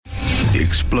The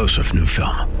explosive new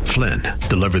film, Flynn,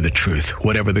 deliver the truth,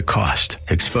 whatever the cost.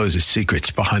 Exposes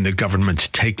secrets behind the government's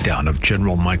takedown of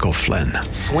General Michael Flynn.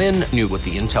 Flynn knew what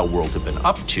the intel world had been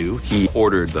up to. He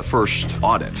ordered the first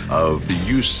audit of the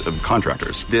use of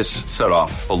contractors. This set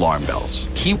off alarm bells.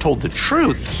 He told the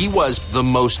truth. He was the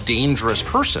most dangerous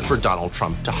person for Donald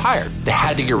Trump to hire. They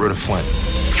had to get rid of Flynn.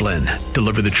 Flynn,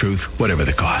 deliver the truth, whatever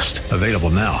the cost. Available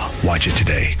now. Watch it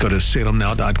today. Go to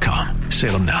salemnow.com.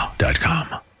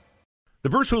 salemnow.com. The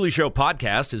Bruce Hooley Show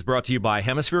podcast is brought to you by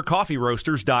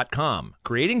HemisphereCoffeeRoasters.com.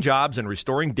 Creating jobs and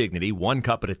restoring dignity one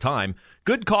cup at a time.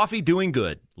 Good coffee doing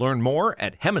good. Learn more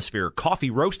at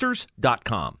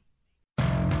HemisphereCoffeeRoasters.com.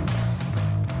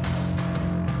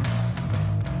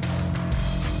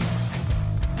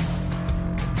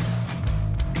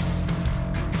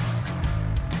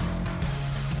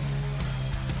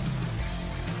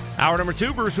 Hour number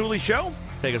 2, Bruce Hooley Show.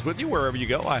 Take us with you wherever you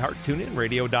go. iHeart, TuneIn,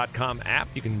 Radio.com app.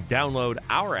 You can download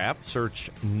our app. Search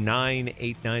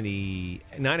 989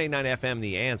 FM,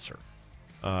 The Answer.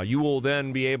 You will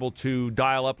then be able to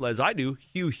dial up, as I do,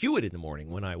 Hugh Hewitt in the morning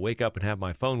when I wake up and have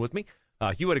my phone with me.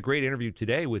 Hugh had a great interview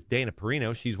today with Dana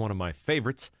Perino. She's one of my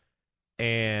favorites.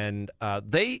 And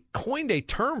they coined a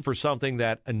term for something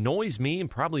that annoys me and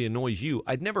probably annoys you.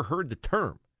 I'd never heard the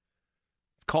term.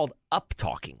 It's called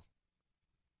up-talking.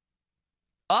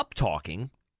 Up-talking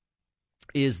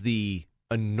is the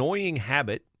annoying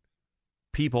habit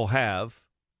people have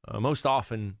most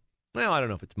often. Well, I don't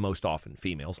know if it's most often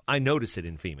females. I notice it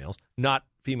in females, not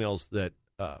females that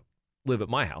live at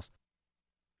my house.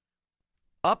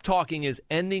 Up-talking is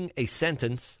ending a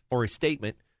sentence or a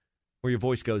statement where your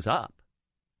voice goes up.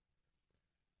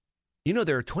 You know,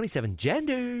 there are 27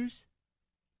 genders,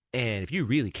 and if you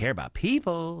really care about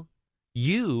people,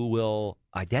 you will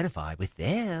identify with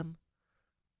them.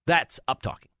 That's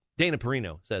up-talking. Dana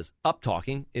Perino says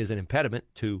up-talking is an impediment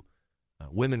to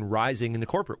women rising in the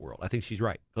corporate world. I think she's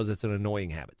right, because it's an annoying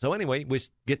habit. So anyway, we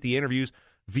get the interviews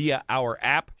via our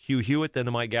app, Hugh Hewitt, then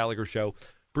the Mike Gallagher Show,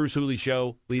 Bruce Hooley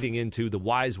Show, leading into the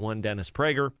Wise One, Dennis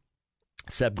Prager,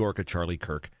 Seb Gorka, Charlie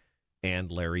Kirk,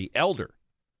 and Larry Elder.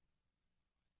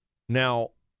 Now,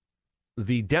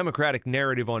 the Democratic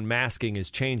narrative on masking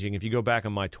is changing. If you go back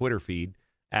on my Twitter feed,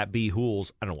 at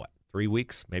bhools, I don't know what, 3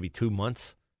 weeks, maybe 2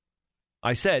 months,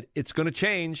 I said, it's going to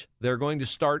change. They're going to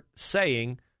start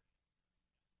saying,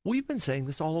 we've been saying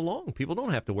this all along. People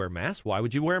don't have to wear masks. Why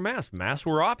would you wear masks? Masks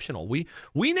were optional. We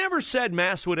never said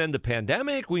masks would end the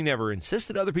pandemic. We never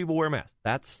insisted other people wear masks.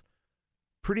 That's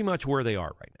pretty much where they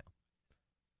are right now.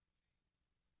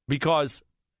 Because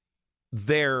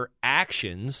their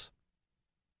actions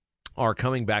are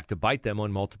coming back to bite them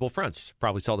on multiple fronts. You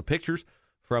probably saw the pictures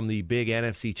from the big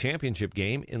NFC Championship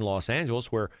game in Los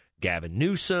Angeles where Gavin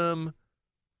Newsom,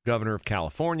 governor of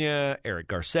California, Eric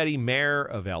Garcetti, mayor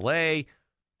of L.A.,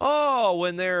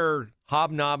 when they're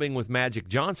hobnobbing with Magic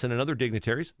Johnson and other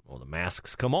dignitaries, well, the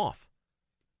masks come off.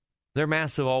 Their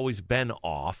masks have always been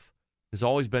off. There's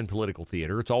always been political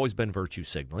theater. It's always been virtue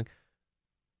signaling.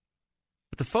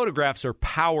 But the photographs are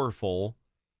powerful.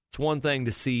 It's one thing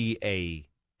to see a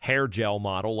hair gel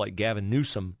model like Gavin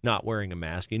Newsom not wearing a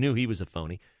mask. You knew he was a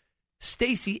phony.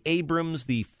 Stacey Abrams,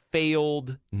 the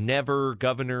failed never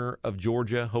governor of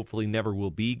Georgia, hopefully never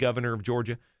will be governor of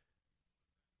Georgia,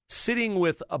 sitting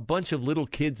with a bunch of little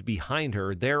kids behind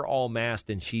her. They're all masked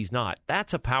and she's not.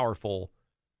 That's a powerful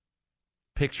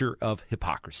picture of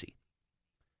hypocrisy.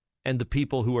 And the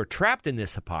people who are trapped in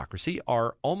this hypocrisy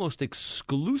are almost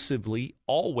exclusively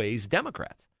always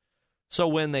Democrats. So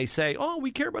when they say,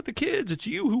 we care about the kids, it's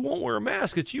you who won't wear a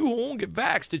mask, it's you who won't get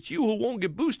vaxxed, it's you who won't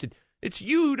get boosted, it's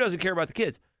you who doesn't care about the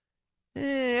kids.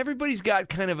 Everybody's got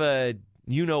kind of a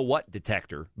you-know-what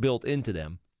detector built into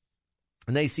them.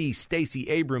 And they see Stacey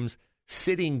Abrams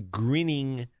sitting,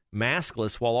 grinning,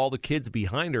 maskless, while all the kids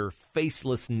behind her,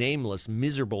 faceless, nameless,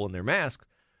 miserable in their masks.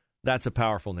 That's a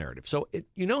powerful narrative. So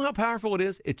you know how powerful it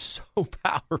is? It's so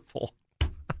powerful.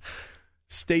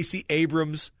 Stacey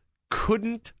Abrams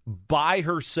couldn't buy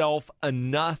herself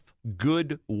enough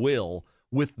goodwill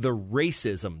with the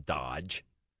racism dodge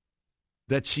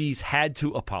that she's had to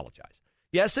apologize.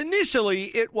 Yes, initially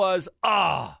it was,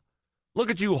 look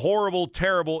at you horrible,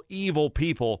 terrible, evil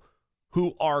people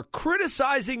who are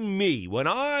criticizing me when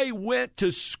I went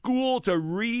to school to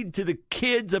read to the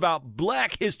kids about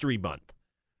Black History Month.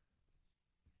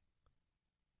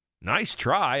 Nice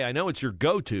try. I know it's your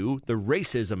go-to, the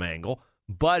racism angle,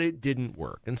 but it didn't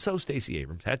work. And so Stacey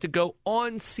Abrams had to go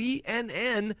on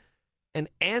CNN and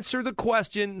answer the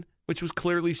question, which was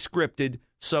clearly scripted,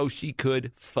 so she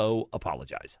could faux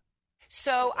apologize.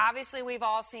 So obviously we've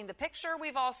all seen the picture.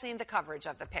 We've all seen the coverage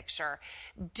of the picture.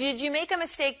 Did you make a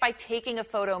mistake by taking a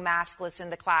photo maskless in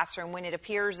the classroom when it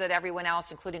appears that everyone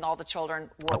else, including all the children,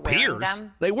 were wearing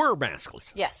them? They were maskless.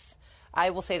 Yes. I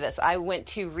will say this. I went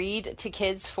to read to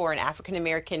kids for an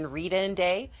African-American read-in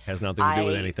day. Has nothing to do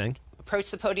with anything.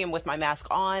 Approached the podium with my mask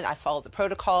on. I followed the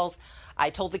protocols.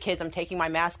 I told the kids I'm taking my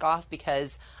mask off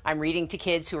because I'm reading to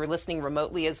kids who are listening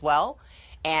remotely as well.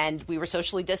 And we were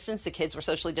socially distanced. The kids were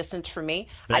socially distanced from me.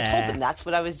 Blah. I told them that's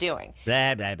what I was doing.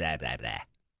 Blah, blah, blah, blah, blah.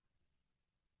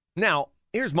 Now,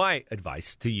 here's my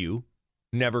advice to you,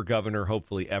 never governor,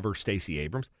 hopefully ever, Stacey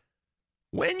Abrams.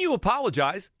 When you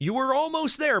apologize, you were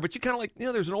almost there, but you kind of like,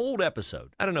 there's an old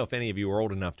episode. I don't know if any of you are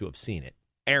old enough to have seen it.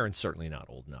 Aaron's certainly not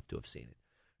old enough to have seen it.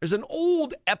 There's an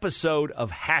old episode of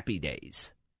Happy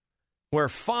Days where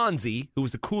Fonzie, who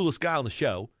was the coolest guy on the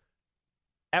show,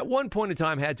 at one point in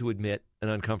time had to admit an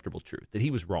uncomfortable truth, that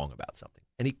he was wrong about something.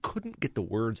 And he couldn't get the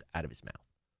words out of his mouth.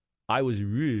 I was.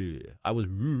 He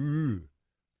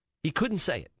couldn't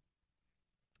say it.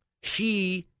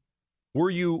 Were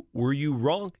you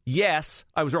wrong? Yes,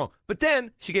 I was wrong. But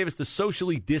then she gave us the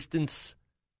socially distance.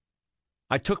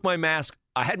 I took my mask.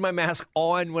 I had my mask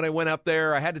on when I went up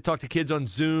there. I had to talk to kids on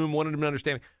Zoom, wanted them to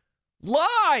understand me.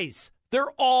 Lies!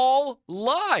 They're all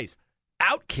lies.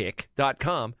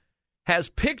 Outkick.com has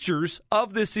pictures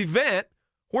of this event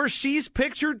where she's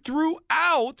pictured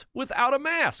throughout without a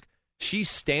mask. She's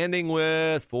standing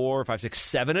with 4, 5, 6,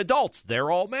 7 adults. They're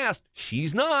all masked.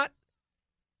 She's not.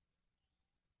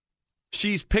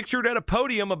 She's pictured at a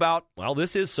podium about,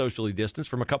 this is socially distanced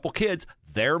from a couple kids.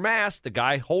 They're masked. The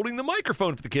guy holding the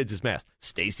microphone for the kids is masked.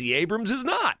 Stacey Abrams is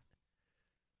not.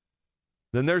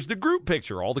 Then there's the group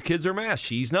picture. All the kids are masked.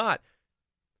 She's not.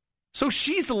 So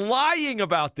she's lying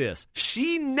about this.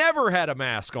 She never had a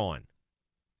mask on.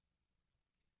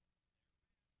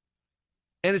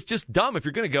 And it's just dumb. If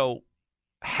you're going to go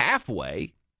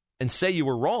halfway and say you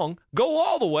were wrong, go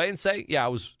all the way and say, I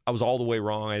was all the way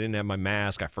wrong. I didn't have my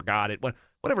mask. I forgot it.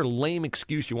 Whatever lame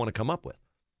excuse you want to come up with.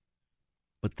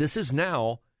 But this is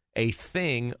now a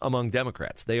thing among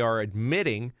Democrats. They are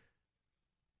admitting,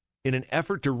 in an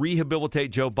effort to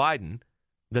rehabilitate Joe Biden,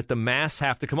 that the masks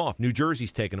have to come off. New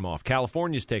Jersey's taking them off.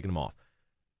 California's taking them off.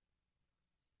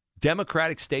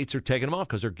 Democratic states are taking them off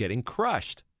because they're getting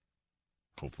crushed.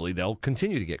 Hopefully they'll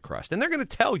continue to get crushed. And they're going to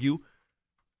tell you,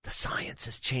 the science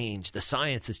has changed. The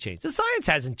science has changed. The science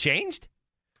hasn't changed.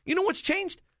 You know what's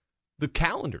changed? The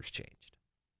calendar's changed.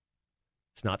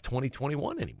 It's not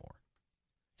 2021 anymore.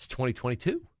 It's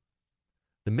 2022.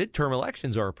 The midterm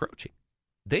elections are approaching.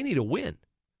 They need a win.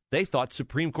 They thought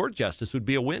Supreme Court justice would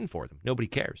be a win for them. Nobody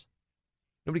cares.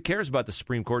 Nobody cares about the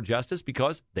Supreme Court justice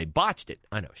because they botched it.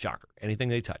 I know, shocker. Anything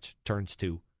they touch turns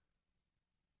to,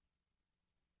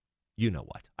 you know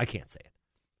what. I can't say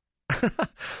it.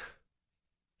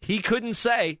 He couldn't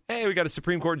say, hey, we got a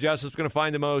Supreme Court justice. We're going to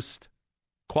find the most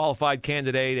qualified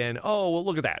candidate. And,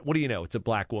 look at that. What do you know? It's a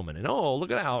black woman. And, look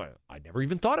at how I never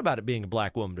even thought about it being a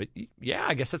black woman. But, yeah,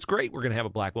 I guess that's great. We're going to have a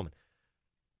black woman.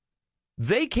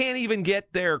 They can't even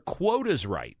get their quotas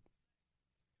right.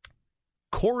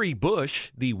 Cori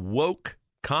Bush, the woke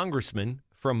congressman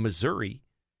from Missouri,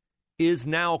 is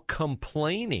now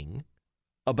complaining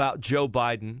about Joe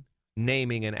Biden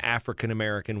naming an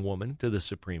African-American woman to the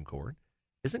Supreme Court.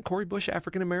 Isn't Cori Bush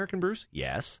African-American, Bruce?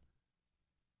 Yes.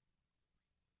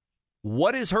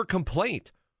 What is her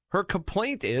complaint? Her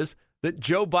complaint is that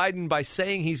Joe Biden, by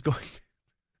saying he's going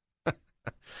to...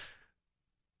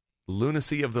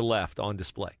 Lunacy of the left on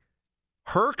display.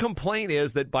 Her complaint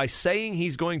is that by saying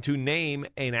he's going to name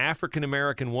an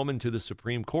African-American woman to the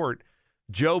Supreme Court,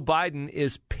 Joe Biden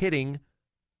is pitting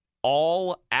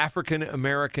all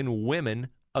African-American women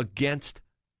against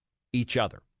each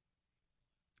other.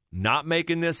 Not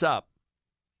making this up.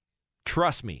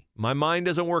 Trust me, my mind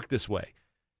doesn't work this way.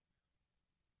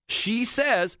 She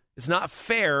says it's not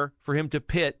fair for him to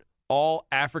pit all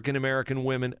African-American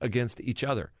women against each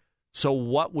other. So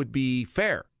what would be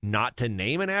fair? Not to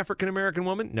name an African-American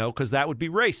woman? No, because that would be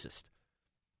racist.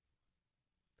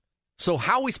 So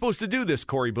how are we supposed to do this,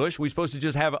 Cori Bush? Are we supposed to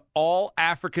just have all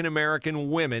African-American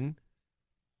women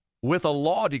with a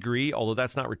law degree, although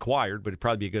that's not required, but it'd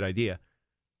probably be a good idea.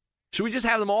 Should we just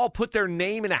have them all put their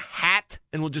name in a hat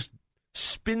and we'll just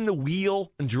spin the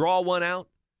wheel and draw one out?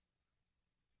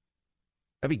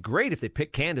 That'd be great if they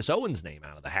pick Candace Owens' name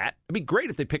out of the hat. It'd be great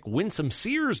if they pick Winsome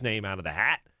Sears' name out of the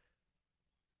hat.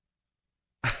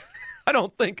 I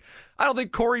don't think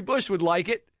Cori Bush would like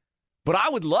it, but I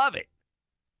would love it.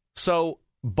 So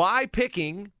by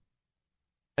picking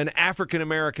an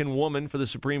African-American woman for the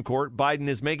Supreme Court, Biden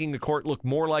is making the court look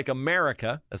more like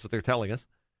America. That's what they're telling us.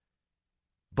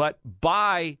 But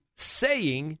by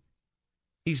saying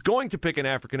he's going to pick an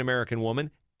African-American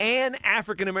woman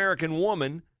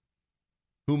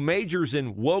who majors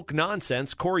in woke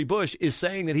nonsense, Cori Bush, is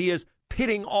saying that he is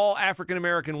pitting all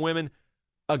African-American women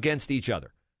against each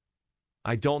other.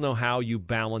 I don't know how you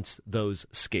balance those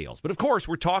scales. But, of course,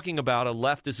 we're talking about a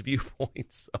leftist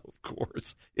viewpoint, so, of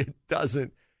course, it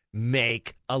doesn't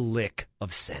make a lick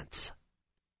of sense.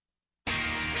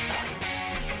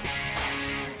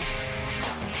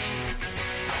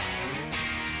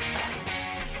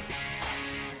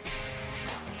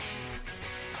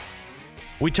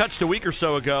 We touched a week or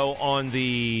so ago on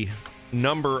the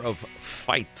number of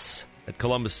fights at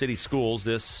Columbus City schools,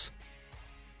 this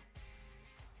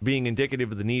being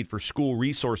indicative of the need for school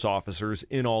resource officers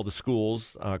in all the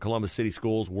schools. Columbus City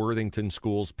schools, Worthington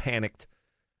schools panicked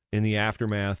in the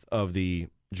aftermath of the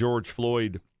George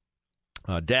Floyd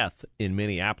death in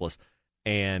Minneapolis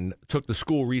and took the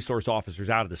school resource officers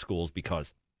out of the schools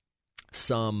because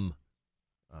some,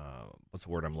 what's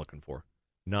the word I'm looking for?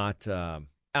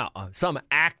 Some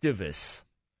activists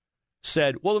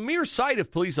said, well, the mere sight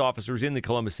of police officers in the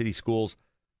Columbus City schools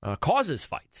causes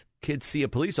fights. Kids see a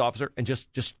police officer and just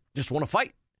want to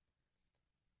fight.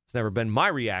 It's never been my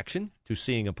reaction to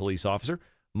seeing a police officer.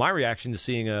 My reaction to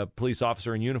seeing a police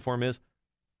officer in uniform is,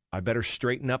 I better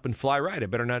straighten up and fly right. I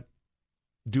better not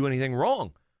do anything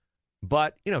wrong.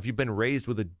 But, if you've been raised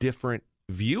with a different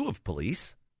view of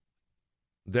police,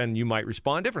 then you might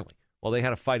respond differently. Well, they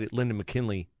had a fight at Lyndon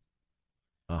McKinley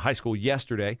High School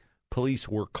yesterday. Police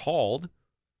were called.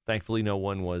 Thankfully, no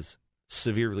one was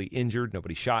severely injured.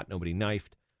 Nobody shot, nobody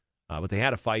knifed. But they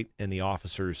had a fight, and the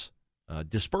officers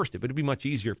dispersed it. But it'd be much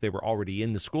easier if they were already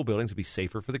in the school buildings. It'd be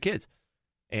safer for the kids.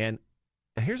 And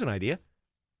here's an idea.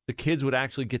 The kids would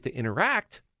actually get to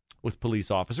interact with police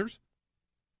officers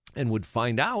and would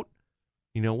find out,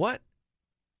 you know what?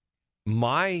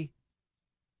 My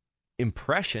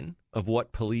impression of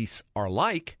what police are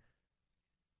like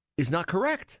is not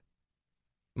correct.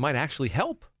 It might actually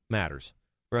help matters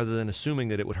rather than assuming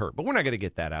that it would hurt. But we're not going to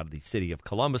get that out of the city of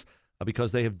Columbus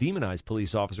because they have demonized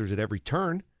police officers at every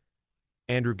turn.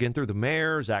 Andrew Ginther, the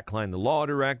mayor, Zach Klein, the law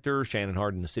director, Shannon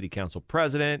Hardin, the city council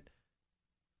president,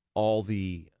 all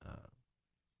the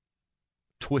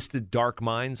twisted dark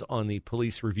minds on the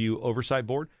police review oversight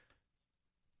board.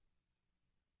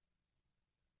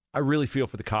 I really feel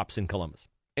for the cops in Columbus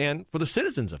and for the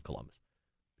citizens of Columbus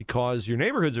because your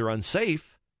neighborhoods are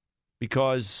unsafe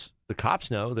because the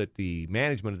cops know that the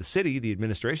management of the city, the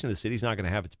administration of the city is not going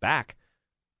to have its back.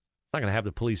 It's not going to have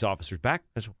the police officers back.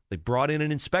 They brought in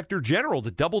an inspector general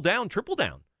to double down, triple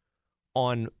down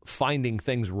on finding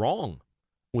things wrong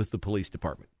with the police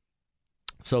department.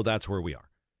 So that's where we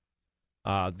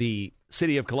are. The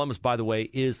city of Columbus, by the way,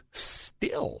 is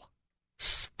still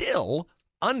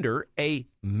under a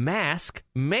mask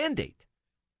mandate.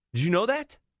 Did you know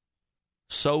that?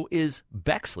 So is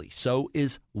Bexley. So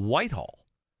is Whitehall.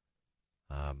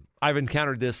 I've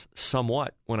encountered this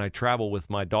somewhat when I travel with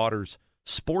my daughter's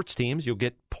sports teams. You'll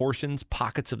get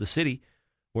pockets of the city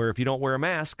where if you don't wear a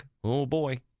mask, oh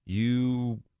boy,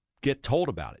 you get told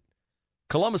about it.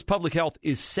 Columbus Public Health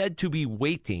is said to be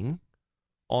waiting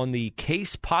on the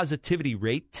case positivity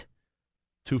rate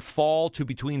to fall to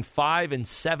between 5 and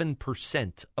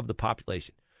 7% of the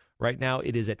population. Right now,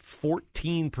 it is at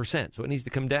 14%, so it needs to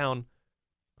come down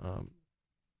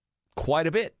quite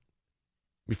a bit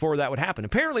before that would happen.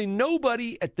 Apparently,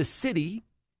 nobody at the city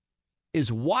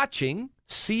is watching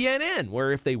CNN,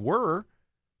 where if they were,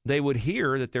 they would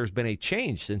hear that there's been a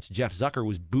change since Jeff Zucker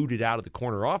was booted out of the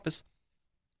corner office.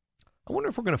 I wonder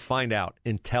if we're going to find out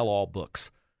in tell-all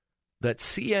books that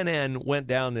CNN went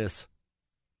down this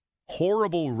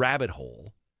horrible rabbit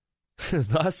hole,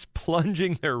 thus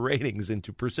plunging their ratings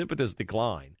into precipitous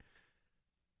decline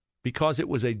because it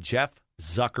was a Jeff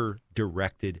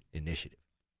Zucker-directed initiative.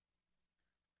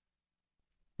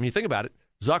 When you think about it,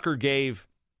 Zucker gave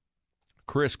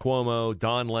Chris Cuomo,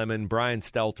 Don Lemon, Brian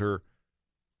Stelter,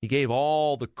 he gave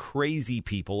all the crazy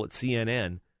people at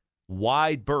CNN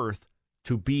wide berth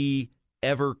to be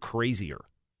ever crazier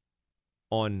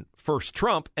on first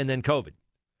Trump and then COVID.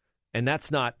 And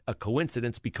that's not a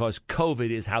coincidence because COVID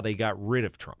is how they got rid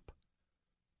of Trump.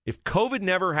 If COVID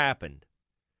never happened,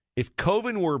 if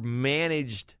COVID were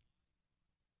managed,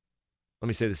 let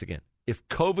me say this again. If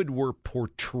COVID were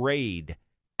portrayed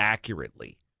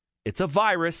accurately, it's a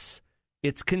virus,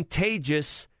 it's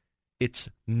contagious, it's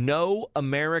no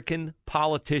American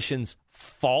politician's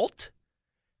fault,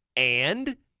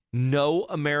 and no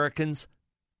American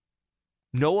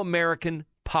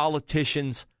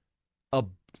politician's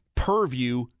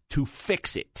purview to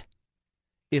fix it.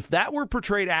 If that were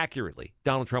portrayed accurately,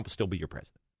 Donald Trump would still be your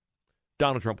president.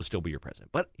 Donald Trump will still be your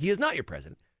president. But he is not your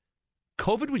president.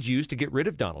 COVID was used to get rid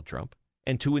of Donald Trump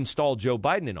and to install Joe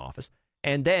Biden in office.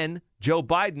 And then Joe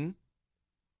Biden,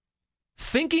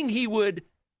 thinking he would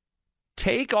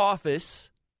take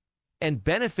office and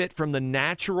benefit from the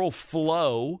natural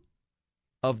flow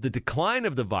of the decline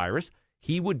of the virus,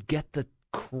 he would get the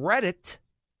credit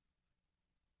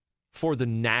for the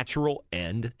natural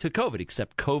end to COVID,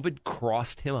 except COVID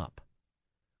crossed him up.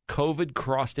 COVID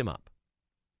crossed him up.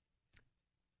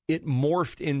 It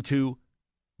morphed into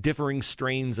differing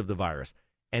strains of the virus.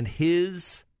 And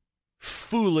his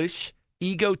foolish,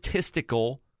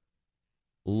 egotistical,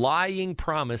 lying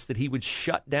promise that he would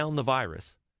shut down the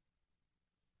virus,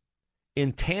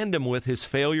 in tandem with his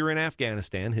failure in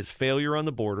Afghanistan, his failure on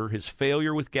the border, his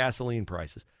failure with gasoline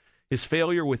prices, his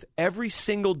failure with every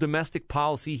single domestic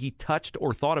policy he touched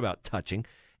or thought about touching,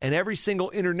 and every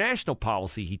single international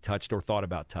policy he touched or thought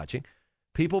about touching,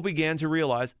 people began to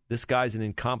realize this guy's an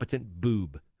incompetent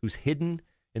boob who's hidden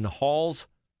in the halls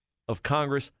of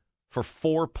Congress for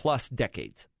 4+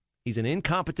 decades. He's an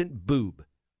incompetent boob.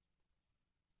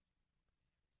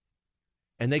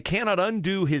 And they cannot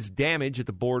undo his damage at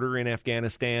the border in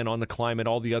Afghanistan, on the climate,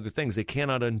 all the other things. They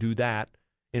cannot undo that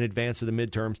in advance of the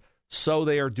midterms. So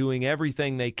they are doing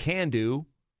everything they can do,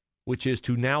 which is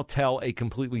to now tell a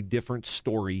completely different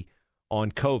story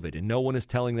on COVID. And no one is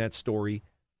telling that story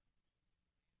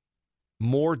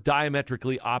more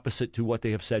diametrically opposite to what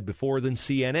they have said before than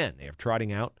CNN. They are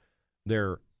trotting out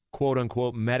their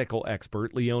quote-unquote medical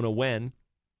expert, Leona Wen,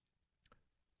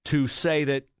 to say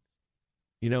that,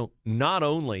 you know, not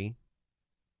only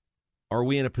are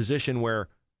we in a position where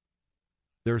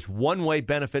there's one-way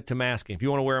benefit to masking. If you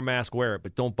want to wear a mask, wear it,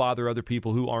 but don't bother other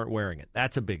people who aren't wearing it.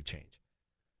 That's a big change.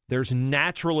 There's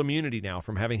natural immunity now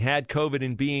from having had COVID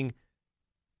and being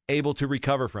able to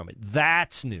recover from it.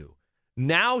 That's new.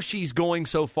 Now she's going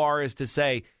so far as to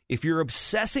say, if you're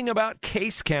obsessing about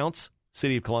case counts,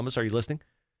 City of Columbus, are you listening?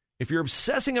 If you're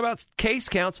obsessing about case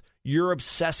counts, you're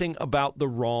obsessing about the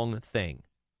wrong thing.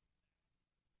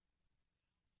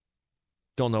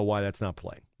 Don't know why that's not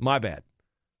playing. My bad.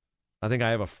 I think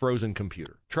I have a frozen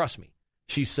computer. Trust me.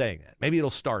 She's saying that. Maybe it'll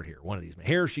start here one of these.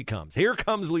 Here she comes. Here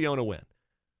comes Leona Wen.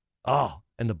 Oh,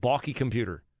 and the balky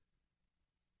computer.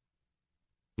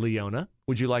 Leona,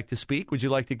 would you like to speak? Would you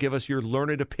like to give us your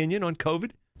learned opinion on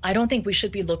COVID? I don't think we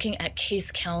should be looking at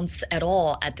case counts at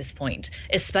all at this point,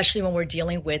 especially when we're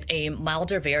dealing with a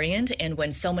milder variant and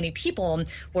when so many people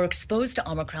were exposed to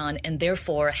Omicron and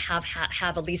therefore have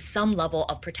at least some level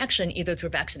of protection either through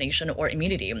vaccination or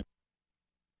immunity.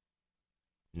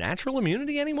 Natural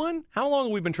immunity, anyone? How long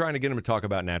have we been trying to get them to talk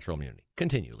about natural immunity?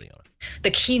 Continue, Leona.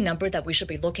 The key number that we should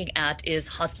be looking at is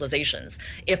hospitalizations.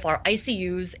 If our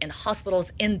ICUs and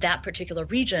hospitals in that particular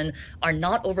region are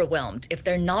not overwhelmed, if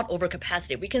they're not over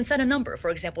capacity, we can set a number, for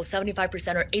example,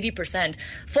 75% or 80%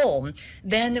 full,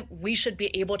 then we should be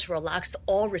able to relax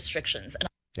all restrictions.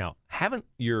 Now, hasn't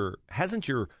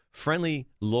your friendly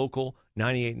local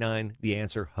 98.9 The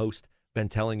Answer host been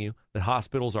telling you that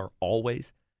hospitals are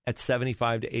always at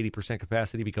 75 to 80%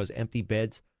 capacity because empty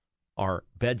beds are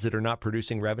beds that are not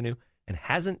producing revenue? And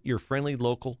hasn't your friendly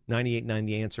local 98.9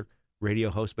 The Answer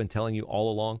radio host been telling you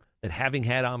all along that having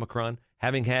had Omicron,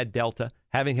 having had Delta,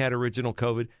 having had original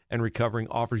COVID, and recovering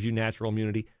offers you natural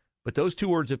immunity? But those two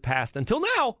words have passed until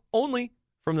now only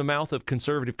from the mouth of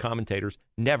conservative commentators,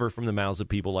 never from the mouths of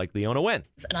people like Leona Wen.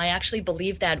 And I actually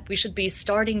believe that we should be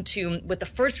starting to, with the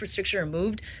first restriction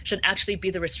removed, should actually be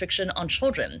the restriction on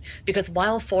children. Because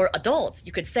while for adults,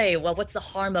 you could say, well, what's the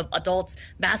harm of adults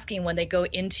masking when they go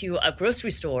into a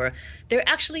grocery store? There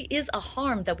actually is a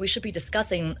harm that we should be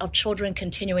discussing of children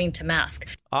continuing to mask.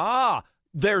 Ah,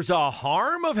 there's a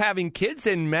harm of having kids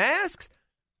in masks?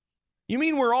 You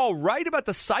mean we're all right about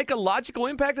the psychological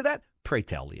impact of that? Pray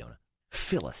tell, Leona.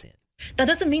 Fill us in. That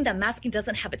doesn't mean that masking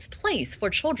doesn't have its place for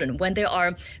children when there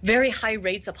are very high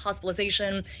rates of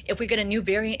hospitalization. If we get a new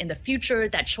variant in the future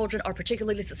that children are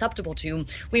particularly susceptible to,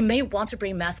 we may want to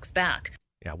bring masks back.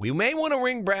 Yeah, we may want to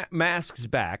bring masks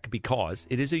back because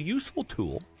it is a useful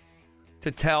tool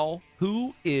to tell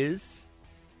who is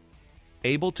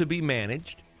able to be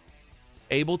managed,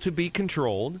 able to be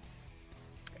controlled,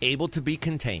 able to be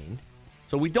contained.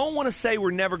 So we don't want to say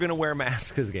we're never going to wear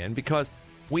masks again because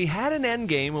we had an end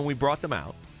game when we brought them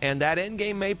out, and that end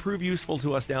game may prove useful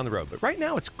to us down the road. But right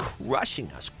now it's crushing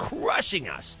us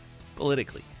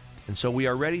politically. And so we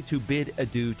are ready to bid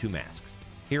adieu to masks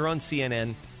here on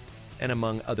CNN and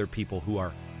among other people who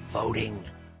are voting.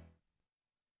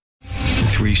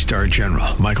 3-star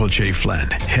general Michael J.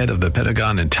 Flynn, head of the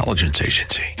Pentagon Intelligence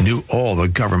Agency, knew all the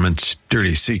government's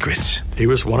dirty secrets. He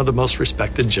was one of the most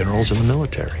respected generals in the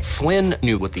military. Flynn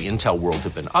knew what the intel world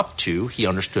had been up to. He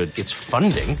understood its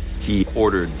funding. He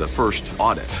ordered the first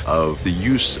audit of the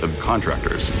use of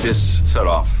contractors. This set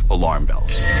off alarm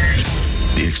bells.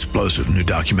 The explosive new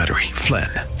documentary, Flynn,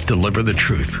 Deliver the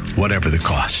Truth, Whatever the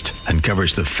Cost,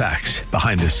 uncovers the facts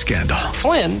behind this scandal.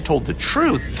 Flynn told the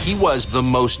truth. He was the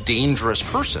most dangerous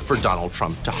person for Donald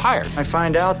Trump to hire. I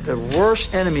find out the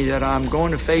worst enemy that I'm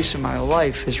going to face in my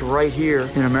life is right here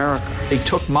in America. They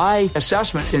took my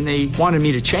assessment and they wanted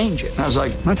me to change it. And I was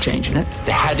like, I'm not changing it.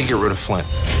 They had to get rid of Flynn.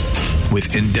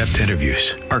 With in-depth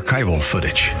interviews, archival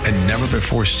footage, and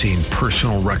never-before-seen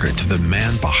personal records of the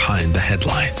man behind the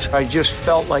headlines. I just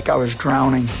felt like I was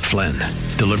drowning. Flynn,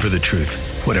 Deliver the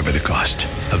Truth, Whatever the Cost.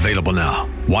 Available now.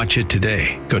 Watch it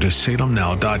today. Go to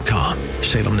salemnow.com.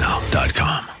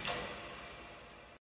 salemnow.com.